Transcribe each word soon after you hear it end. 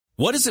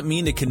What does it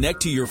mean to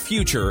connect to your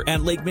future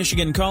at Lake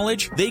Michigan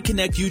College? They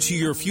connect you to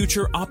your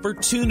future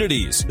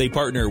opportunities. They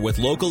partner with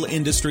local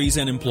industries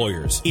and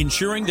employers,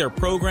 ensuring their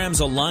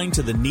programs align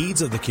to the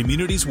needs of the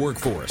community's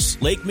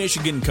workforce. Lake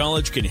Michigan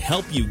College can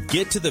help you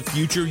get to the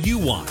future you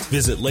want.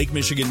 Visit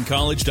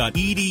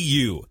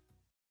lakemichigancollege.edu.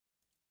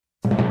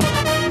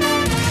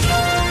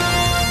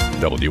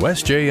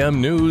 WSJM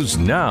News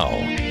Now.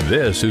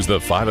 This is the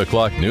 5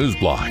 o'clock news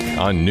block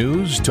on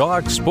News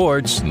Talk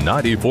Sports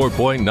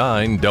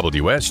 94.9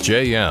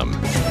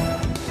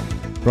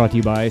 WSJM. Brought to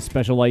you by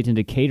Special Light in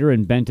Decatur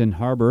and Benton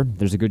Harbor.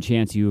 There's a good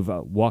chance you've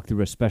walked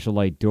through a Special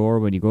Light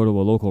door when you go to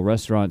a local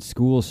restaurant,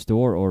 school,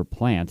 store, or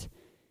plant.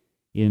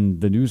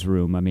 In the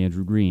newsroom, I'm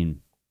Andrew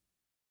Green.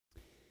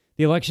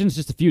 The election's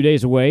just a few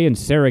days away, and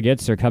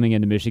surrogates are coming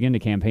into Michigan to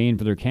campaign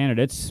for their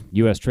candidates.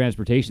 U.S.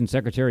 Transportation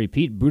Secretary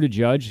Pete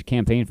Buttigieg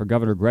campaigned for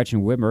Governor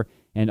Gretchen Whitmer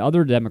and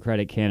other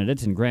Democratic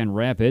candidates in Grand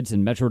Rapids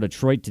and Metro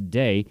Detroit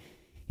today.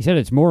 He said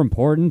it's more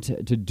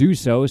important to do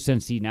so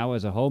since he now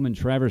has a home in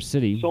Traverse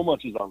City. So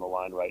much is on the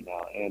line right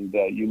now, and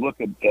you look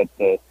at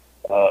the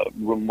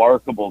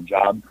remarkable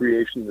job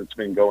creation that's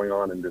been going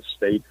on in this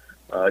state.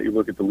 You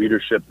look at the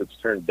leadership that's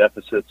turned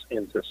deficits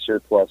into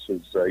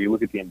surpluses. You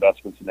look at the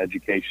investments in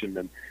education,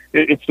 and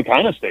it's the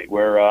kind of state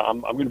where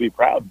I'm going to be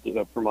proud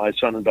for my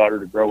son and daughter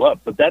to grow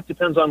up. But that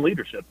depends on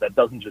leadership. That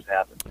doesn't just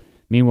happen.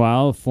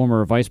 Meanwhile,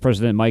 former Vice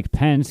President Mike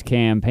Pence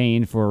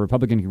campaigned for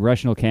Republican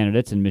congressional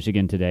candidates in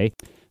Michigan today.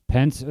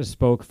 Pence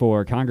spoke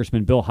for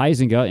Congressman Bill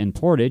Huizenga in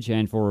Portage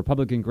and for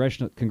Republican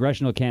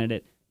congressional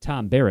candidate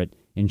Tom Barrett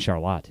in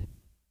Charlotte.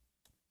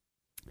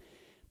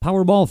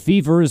 Powerball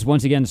fever is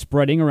once again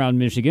spreading around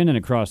Michigan and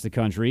across the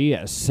country.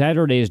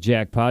 Saturday's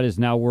jackpot is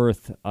now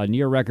worth a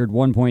near-record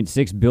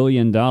 $1.6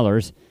 billion.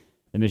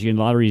 The Michigan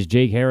Lottery's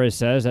Jake Harris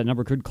says that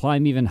number could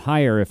climb even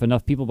higher if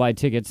enough people buy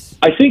tickets.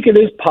 I think it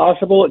is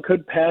possible it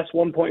could pass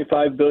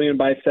 $1.5 billion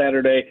by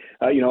Saturday.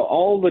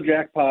 All the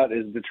jackpot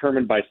is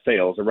determined by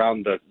sales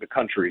around the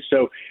country.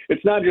 So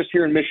it's not just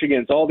here in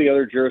Michigan. It's all the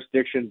other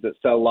jurisdictions that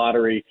sell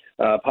lottery,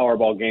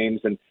 Powerball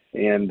games, and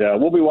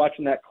we'll be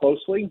watching that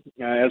closely,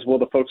 as will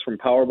the folks from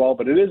Powerball.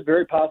 But it is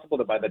very possible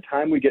that by the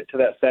time we get to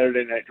that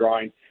Saturday night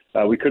drawing,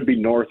 we could be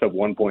north of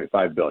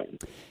 $1.5 billion.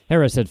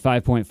 Harris said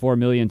 5.4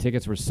 million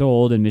tickets were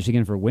sold in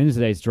Michigan for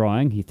Wednesday's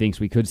drawing. He thinks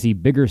we could see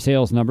bigger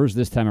sales numbers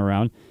this time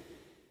around.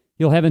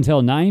 You'll have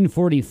until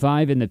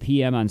 9:45 in the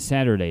p.m. on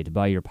Saturday to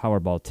buy your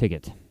Powerball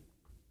ticket.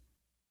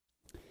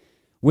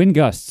 Wind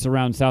gusts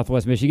around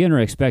southwest Michigan are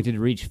expected to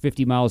reach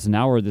 50 miles an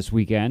hour this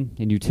weekend,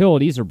 and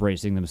utilities are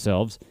bracing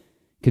themselves.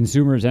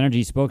 Consumers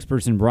Energy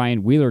spokesperson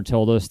Brian Wheeler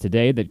told us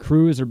today that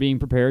crews are being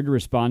prepared to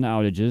respond to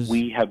outages.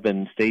 We have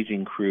been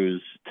staging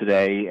crews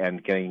today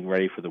and getting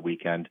ready for the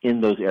weekend in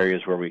those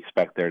areas where we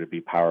expect there to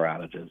be power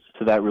outages.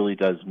 So that really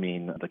does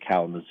mean the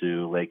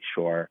Kalamazoo,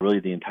 Lakeshore, really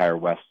the entire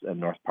west and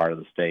north part of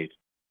the state.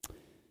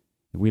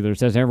 Wheeler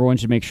says everyone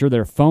should make sure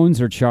their phones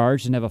are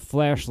charged and have a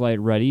flashlight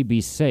ready.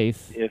 Be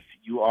safe. If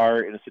you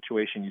are in a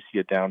situation you see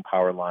a down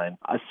power line,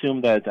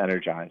 assume that it's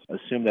energized.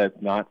 Assume that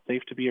it's not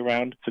safe to be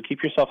around. So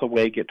keep yourself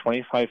away, get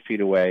 25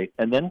 feet away,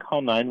 and then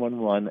call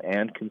 911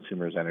 and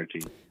Consumers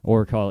Energy.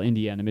 Or call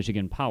Indiana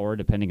Michigan Power,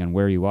 depending on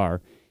where you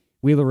are.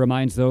 Wheeler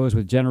reminds those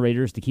with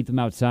generators to keep them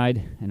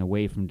outside and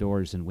away from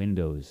doors and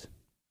windows.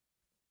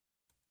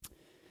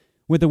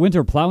 With the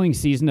winter plowing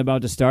season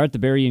about to start, the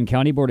Berrien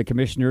County Board of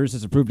Commissioners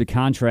has approved a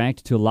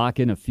contract to lock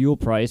in a fuel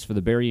price for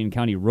the Berrien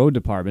County Road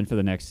Department for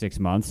the next 6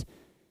 months.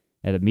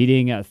 At a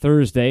meeting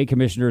Thursday,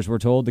 commissioners were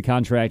told the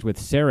contract with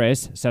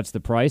Ceres sets the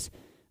price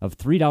of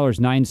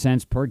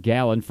 $3.09 per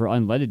gallon for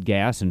unleaded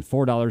gas and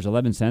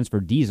 $4.11 for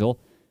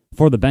diesel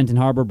for the Benton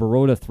Harbor,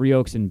 Baroda, Three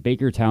Oaks, and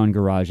Bakertown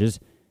garages.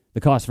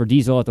 The cost for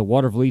diesel at the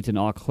Watervliet and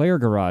Eau Claire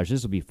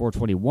garages will be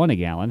 $4.21 a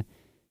gallon.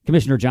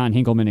 Commissioner John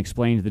Hinkleman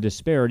explained the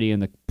disparity in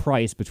the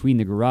price between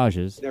the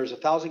garages. There's a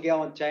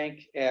 1,000-gallon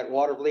tank at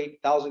Watervliet,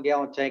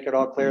 1,000-gallon tank at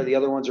Eau Claire. The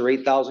other ones are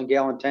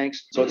 8,000-gallon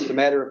tanks. So it's a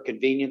matter of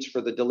convenience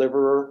for the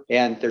deliverer,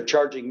 and they're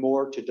charging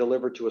more to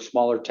deliver to a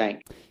smaller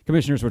tank.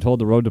 Commissioners were told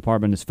the road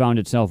department has found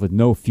itself with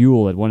no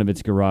fuel at one of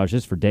its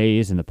garages for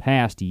days in the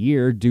past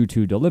year due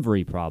to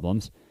delivery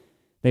problems.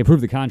 They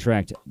approved the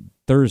contract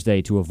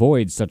Thursday to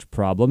avoid such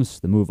problems.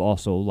 The move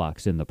also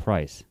locks in the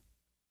price.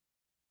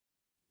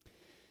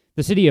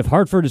 The city of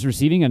Hartford is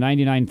receiving a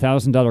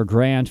 $99,000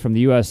 grant from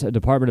the U.S.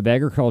 Department of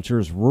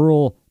Agriculture's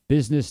Rural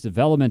Business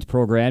Development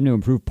Program to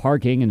improve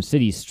parking and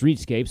city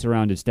streetscapes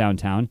around its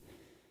downtown.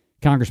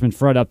 Congressman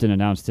Fred Upton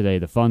announced today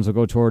the funds will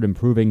go toward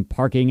improving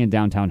parking in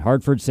downtown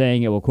Hartford,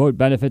 saying it will, quote,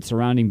 benefit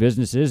surrounding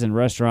businesses and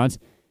restaurants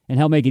and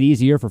help make it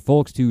easier for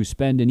folks to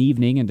spend an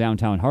evening in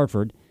downtown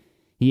Hartford.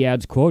 He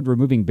adds, quote,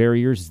 removing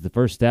barriers is the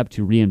first step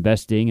to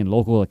reinvesting in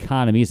local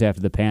economies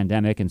after the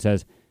pandemic, and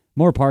says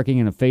more parking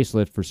and a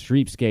facelift for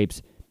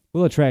streetscapes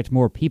will attract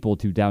more people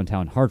to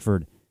downtown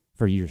Hartford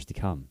for years to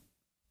come.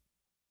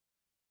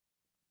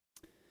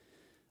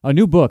 A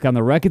new book on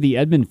the wreck of the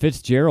Edmund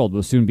Fitzgerald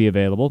will soon be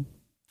available.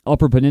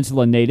 Upper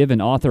Peninsula native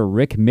and author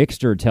Rick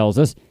Mixter tells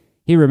us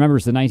He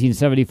remembers the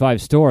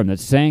 1975 storm that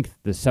sank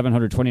the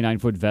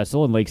 729-foot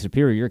vessel in Lake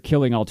Superior,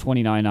 killing all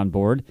 29 on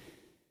board.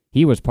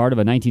 He was part of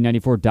a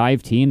 1994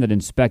 dive team that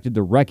inspected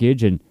the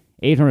wreckage in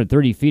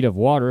 830 feet of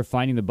water,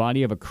 finding the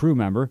body of a crew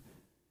member.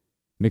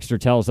 Mixter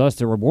tells us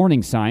there were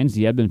warning signs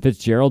the Edmund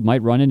Fitzgerald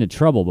might run into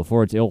trouble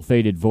before its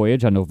ill-fated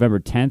voyage on November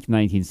 10th,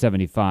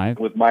 1975.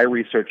 With my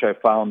research, I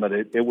found that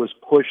it was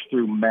pushed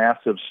through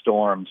massive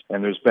storms,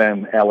 and there's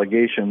been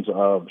allegations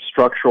of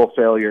structural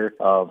failure,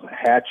 of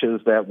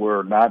hatches that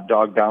were not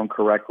dogged down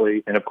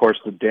correctly, and of course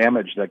the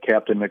damage that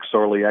Captain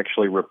McSorley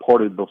actually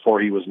reported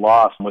before he was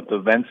lost, with the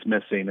vents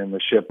missing and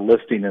the ship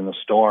listing in the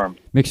storm.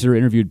 Mixter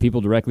interviewed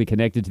people directly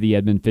connected to the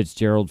Edmund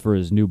Fitzgerald for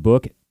his new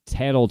book,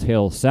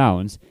 Tattletale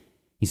Sounds.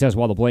 He says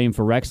while the blame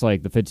for wrecks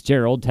like the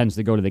Fitzgerald tends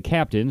to go to the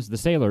captains, the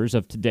sailors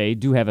of today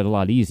do have it a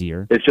lot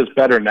easier. It's just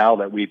better now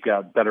that we've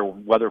got better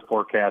weather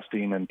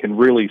forecasting and can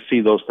really see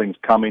those things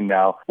coming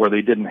now, where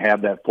they didn't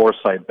have that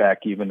foresight back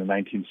even in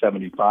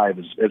 1975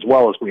 as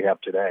well as we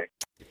have today.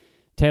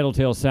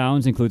 Tattletale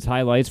Sounds includes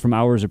highlights from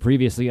hours of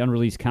previously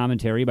unreleased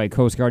commentary by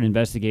Coast Guard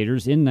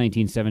investigators in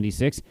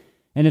 1976,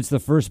 and it's the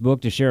first book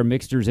to share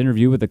Mixter's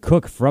interview with the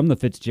cook from the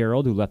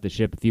Fitzgerald, who left the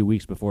ship a few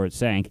weeks before it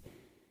sank.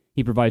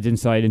 He provides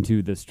insight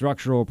into the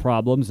structural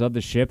problems of the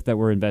ship that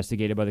were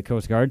investigated by the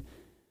Coast Guard.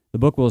 The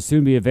book will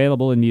soon be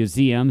available in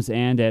museums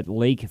and at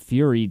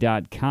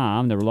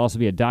lakefury.com. There will also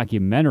be a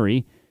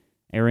documentary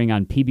airing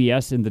on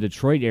PBS in the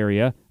Detroit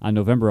area on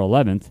November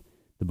 11th.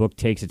 The book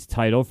takes its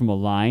title from a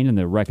line in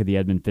the wreck of the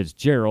Edmund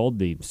Fitzgerald,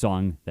 the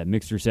song that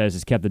Mixter says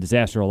has kept the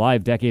disaster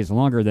alive decades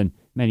longer than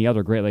many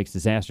other Great Lakes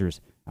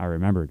disasters are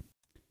remembered.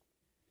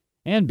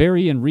 And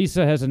Barry and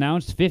Risa has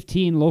announced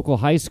 15 local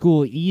high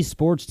school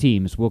esports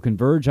teams will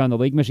converge on the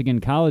Lake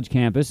Michigan College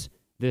campus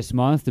this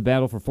month to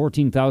battle for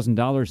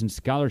 $14,000 in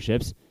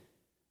scholarships.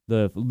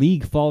 The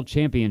League Fall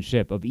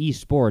Championship of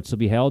Esports will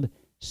be held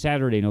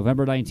Saturday,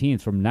 November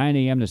 19th from 9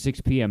 a.m. to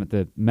 6 p.m. at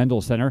the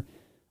Mendel Center.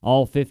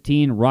 All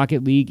 15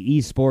 Rocket League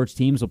esports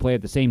teams will play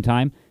at the same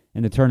time,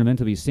 and the tournament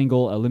will be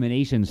single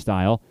elimination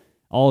style.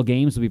 All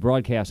games will be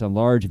broadcast on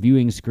large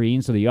viewing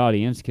screens so the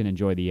audience can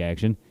enjoy the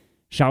action.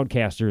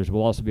 Shoutcasters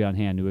will also be on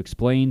hand to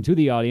explain to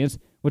the audience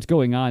what's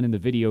going on in the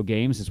video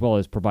games, as well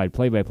as provide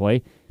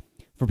play-by-play.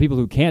 For people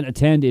who can't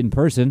attend in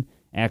person,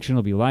 action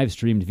will be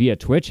live-streamed via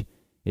Twitch.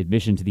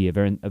 Admission to the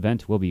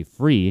event will be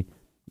free.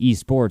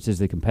 Esports is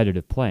the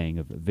competitive playing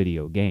of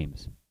video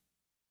games.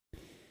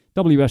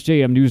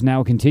 WSJM News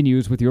Now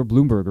continues with your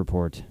Bloomberg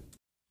report.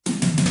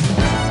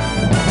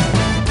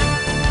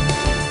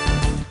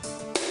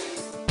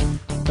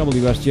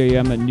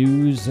 WSJM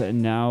News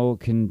Now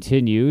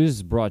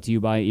continues, brought to you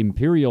by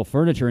Imperial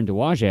Furniture in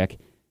Dowagiac,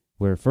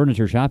 where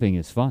furniture shopping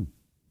is fun.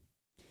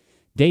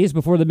 Days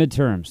before the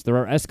midterms, there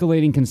are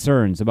escalating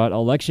concerns about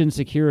election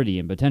security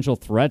and potential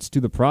threats to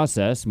the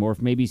process. More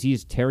from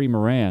ABC's Terry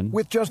Moran.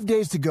 With just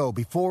days to go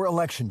before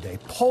Election Day,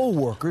 poll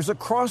workers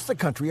across the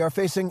country are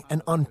facing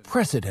an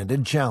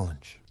unprecedented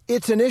challenge.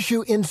 It's an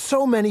issue in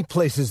so many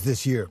places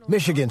this year.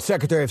 Michigan's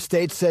Secretary of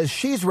State says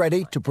she's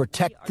ready to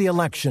protect the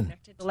election.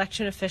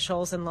 Election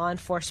officials and law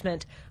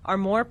enforcement are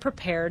more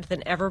prepared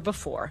than ever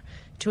before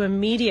to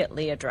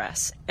immediately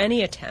address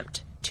any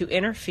attempt to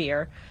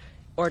interfere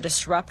or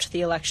disrupt the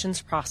elections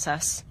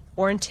process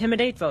or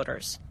intimidate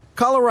voters.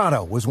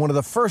 Colorado was one of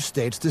the first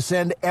states to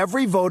send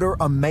every voter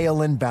a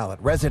mail-in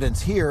ballot.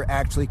 Residents here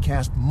actually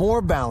cast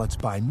more ballots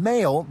by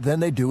mail than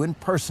they do in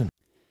person.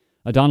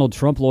 A Donald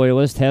Trump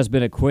loyalist has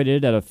been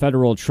acquitted at a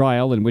federal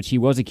trial in which he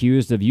was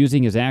accused of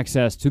using his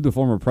access to the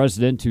former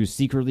president to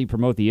secretly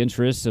promote the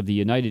interests of the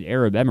United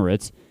Arab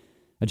Emirates.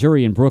 A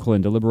jury in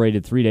Brooklyn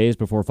deliberated 3 days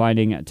before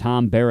finding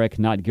Tom Barrack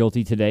not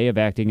guilty today of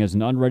acting as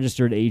an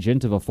unregistered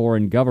agent of a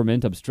foreign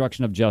government,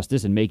 obstruction of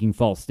justice, and making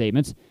false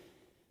statements.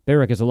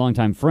 Barrack is a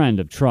longtime friend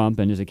of Trump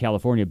and is a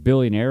California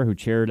billionaire who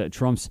chaired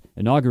Trump's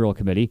inaugural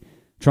committee.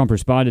 Trump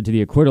responded to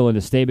the acquittal in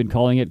a statement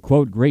calling it,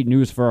 quote, great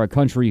news for our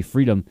country,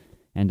 freedom,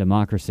 and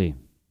democracy.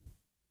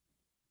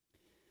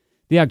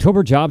 The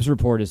October jobs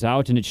report is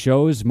out, and it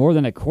shows more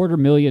than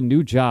 250,000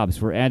 new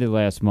jobs were added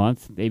last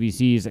month.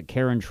 ABC's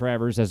Karen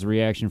Travers has a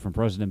reaction from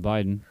President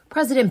Biden.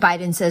 President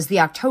Biden says the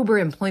October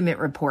employment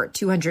report,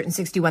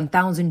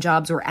 261,000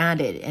 jobs were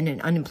added and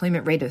an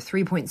unemployment rate of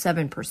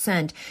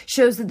 3.7%,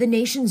 shows that the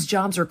nation's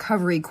jobs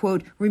recovery,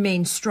 quote,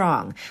 remains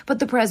strong. But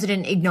the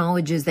president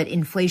acknowledges that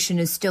inflation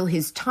is still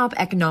his top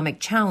economic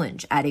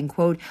challenge, adding,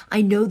 quote,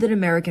 I know that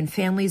American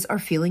families are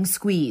feeling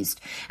squeezed.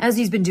 As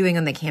he's been doing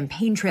on the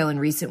campaign trail in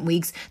recent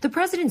weeks,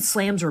 the president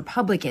slams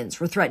Republicans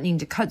for threatening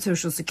to cut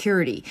Social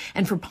Security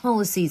and for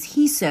policies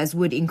he says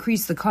would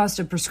increase the cost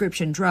of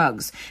prescription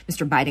drugs.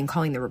 Mr. Biden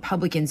calling the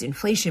Republicans'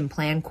 inflation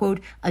plan, quote,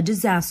 a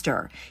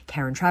disaster.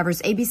 Karen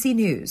Travers, ABC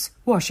News,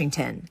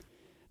 Washington.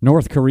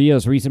 North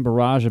Korea's recent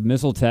barrage of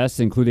missile tests,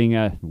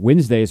 including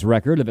Wednesday's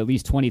record of at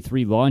least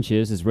 23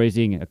 launches, is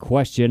raising a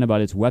question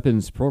about its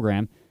weapons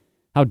program.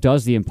 How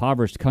does the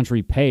impoverished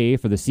country pay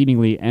for the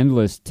seemingly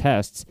endless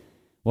tests?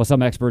 While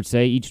some experts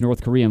say each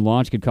North Korean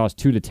launch could cost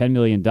 $2 to $10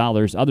 million,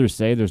 others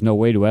say there's no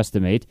way to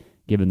estimate,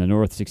 given the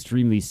North's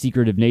extremely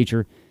secretive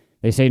nature.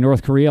 They say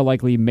North Korea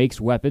likely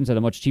makes weapons at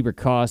a much cheaper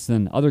cost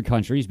than other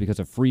countries because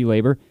of free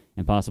labor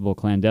and possible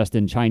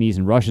clandestine Chinese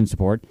and Russian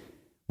support.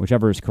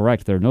 Whichever is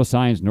correct, there are no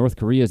signs North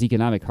Korea's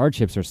economic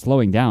hardships are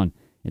slowing down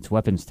its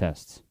weapons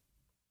tests.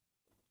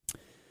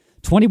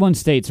 21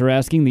 states are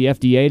asking the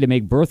FDA to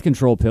make birth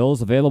control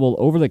pills available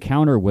over the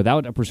counter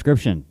without a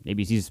prescription.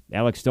 ABC's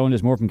Alex Stone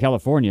has more from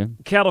California.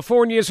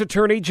 California's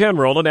Attorney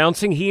General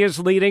announcing he is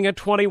leading a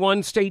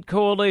 21-state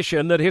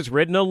coalition that has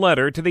written a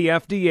letter to the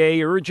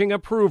FDA urging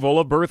approval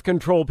of birth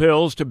control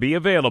pills to be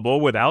available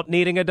without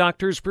needing a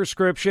doctor's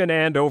prescription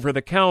and over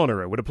the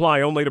counter. It would apply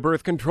only to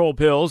birth control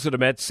pills that have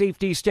met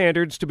safety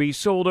standards to be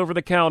sold over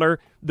the counter.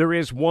 There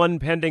is one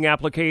pending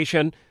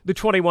application. The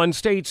 21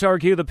 states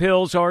argue the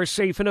pills are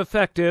safe and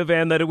effective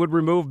and that it would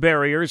remove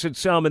barriers that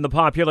some in the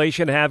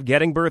population have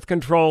getting birth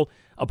control.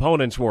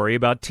 Opponents worry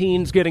about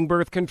teens getting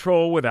birth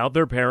control without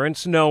their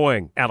parents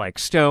knowing.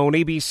 Alex Stone,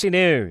 ABC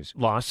News,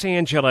 Los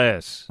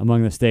Angeles.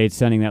 Among the states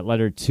sending that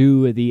letter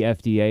to the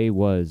FDA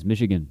was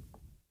Michigan.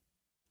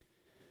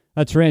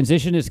 A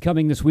transition is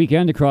coming this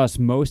weekend across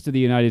most of the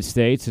United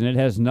States, and it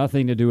has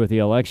nothing to do with the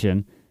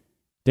election.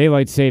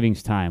 Daylight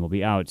savings time will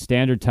be out.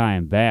 Standard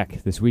time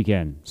back this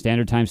weekend.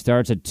 Standard time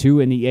starts at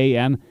 2 in the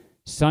a.m.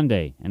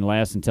 Sunday and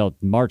lasts until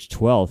March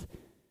 12th.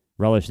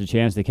 Relish the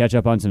chance to catch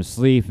up on some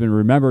sleep and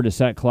remember to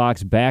set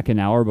clocks back an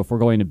hour before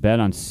going to bed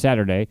on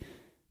Saturday.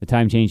 The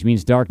time change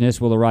means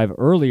darkness will arrive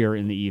earlier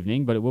in the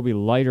evening, but it will be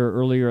lighter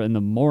earlier in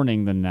the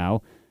morning than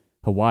now.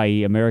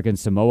 Hawaii, American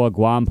Samoa,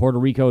 Guam, Puerto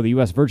Rico, the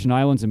U.S. Virgin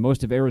Islands, and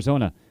most of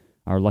Arizona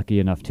are lucky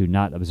enough to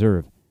not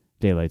observe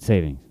daylight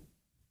savings.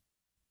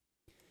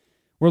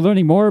 We're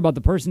learning more about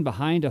the person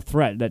behind a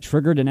threat that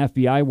triggered an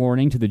FBI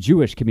warning to the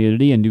Jewish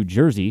community in New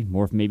Jersey.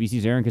 More from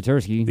ABC's Aaron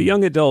Katersky. The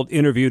young adult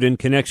interviewed in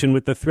connection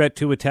with the threat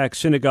to attack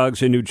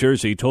synagogues in New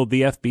Jersey told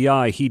the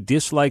FBI he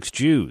dislikes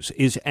Jews,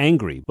 is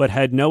angry, but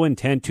had no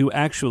intent to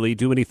actually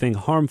do anything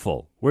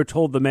harmful. We're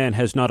told the man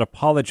has not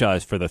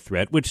apologized for the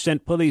threat, which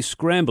sent police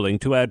scrambling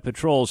to add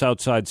patrols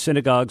outside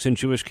synagogues and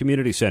Jewish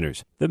community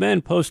centers. The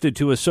man posted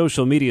to a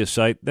social media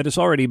site that is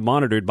already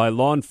monitored by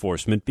law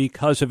enforcement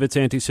because of its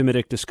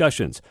anti-Semitic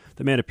discussions.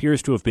 The man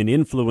appears to have been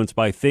influenced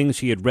by things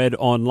he had read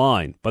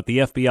online, but the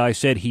FBI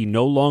said he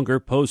no longer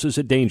poses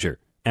a danger.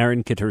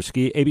 Aaron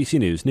Katersky, ABC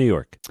News, New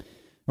York.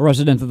 A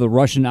resident of the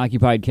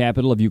Russian-occupied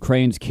capital of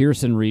Ukraine's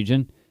Kherson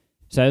region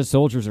says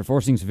soldiers are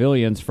forcing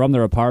civilians from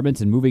their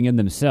apartments and moving in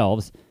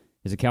themselves.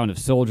 His account of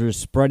soldiers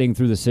spreading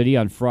through the city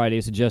on Friday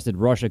suggested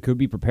Russia could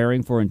be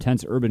preparing for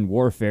intense urban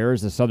warfare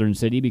as the southern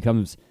city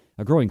becomes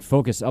a growing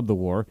focus of the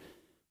war.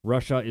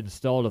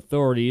 Russia-installed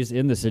authorities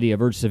in the city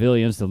have urged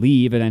civilians to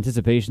leave in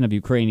anticipation of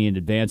Ukrainian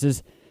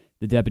advances.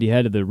 The deputy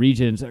head of the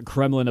region's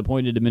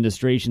Kremlin-appointed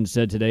administration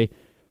said today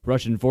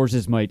Russian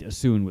forces might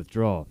soon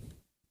withdraw.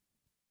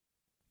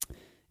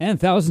 And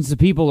thousands of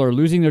people are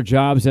losing their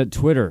jobs at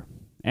Twitter,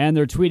 and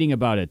they're tweeting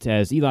about it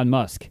as Elon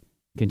Musk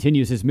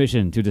continues his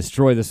mission to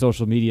destroy the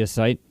social media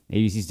site.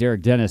 ABC's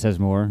Derek Dennis has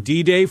more.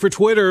 D-Day for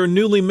Twitter.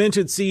 Newly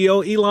minted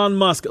CEO Elon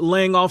Musk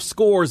laying off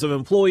scores of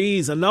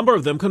employees, a number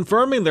of them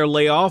confirming their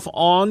layoff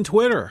on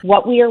Twitter.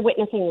 What we are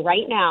witnessing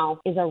right now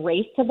is a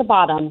race to the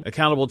bottom.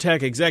 Accountable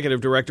Tech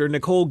Executive Director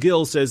Nicole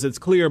Gill says it's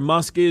clear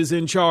Musk is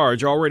in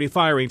charge, already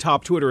firing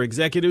top Twitter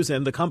executives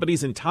and the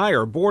company's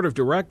entire board of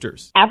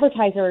directors.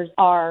 Advertisers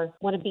are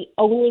one of the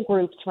only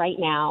groups right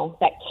now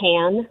that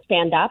can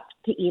stand up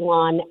to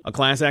Elon. A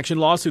class action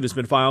lawsuit has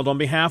been filed on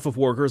behalf of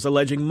workers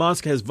alleging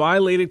Musk has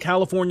violated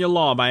California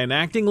law by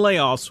enacting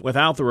layoffs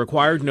without the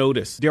required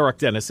notice. Derek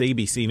Dennis,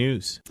 ABC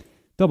News.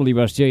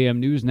 WSJM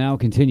News now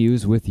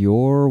continues with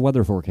your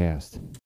weather forecast.